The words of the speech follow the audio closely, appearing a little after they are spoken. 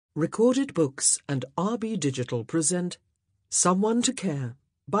Recorded Books and RB Digital present Someone to Care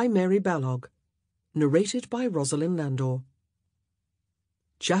by Mary Balogh, narrated by Rosalind Landor.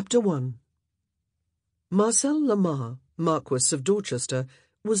 Chapter 1. Marcel Lamar, Marquess of Dorchester,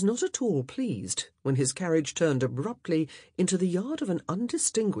 was not at all pleased when his carriage turned abruptly into the yard of an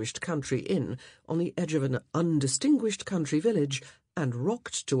undistinguished country inn on the edge of an undistinguished country village and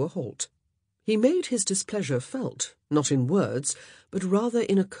rocked to a halt. He made his displeasure felt, not in words, but rather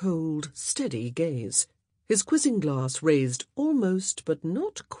in a cold, steady gaze, his quizzing glass raised almost but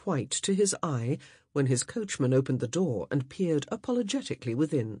not quite to his eye when his coachman opened the door and peered apologetically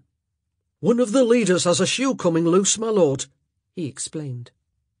within. "One of the leaders has a shoe coming loose, my lord," he explained.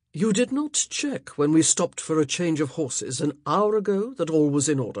 "You did not check when we stopped for a change of horses an hour ago that all was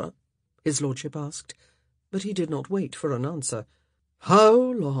in order?" his lordship asked, but he did not wait for an answer. "How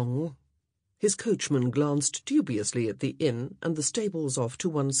long?" His coachman glanced dubiously at the inn and the stables off to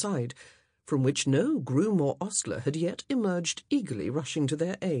one side, from which no groom or ostler had yet emerged eagerly rushing to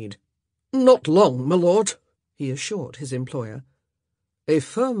their aid. "Not long, my lord," he assured his employer. "A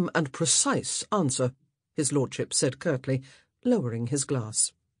firm and precise answer," his lordship said curtly, lowering his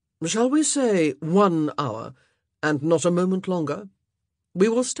glass. "Shall we say 1 hour, and not a moment longer? We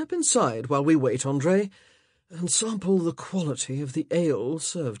will step inside while we wait, André, and sample the quality of the ale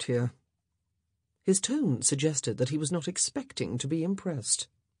served here." His tone suggested that he was not expecting to be impressed.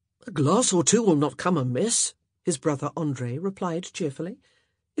 "A glass or two will not come amiss," his brother André replied cheerfully.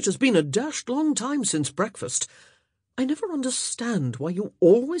 "It has been a dashed long time since breakfast. I never understand why you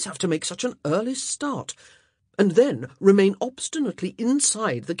always have to make such an early start, and then remain obstinately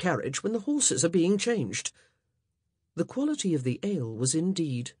inside the carriage when the horses are being changed." The quality of the ale was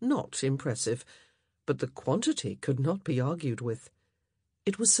indeed not impressive, but the quantity could not be argued with.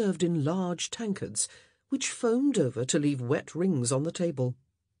 It was served in large tankards, which foamed over to leave wet rings on the table.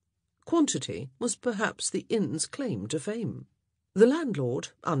 Quantity was perhaps the inn's claim to fame. The landlord,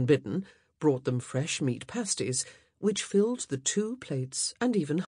 unbidden, brought them fresh meat pasties, which filled the 2 plates and even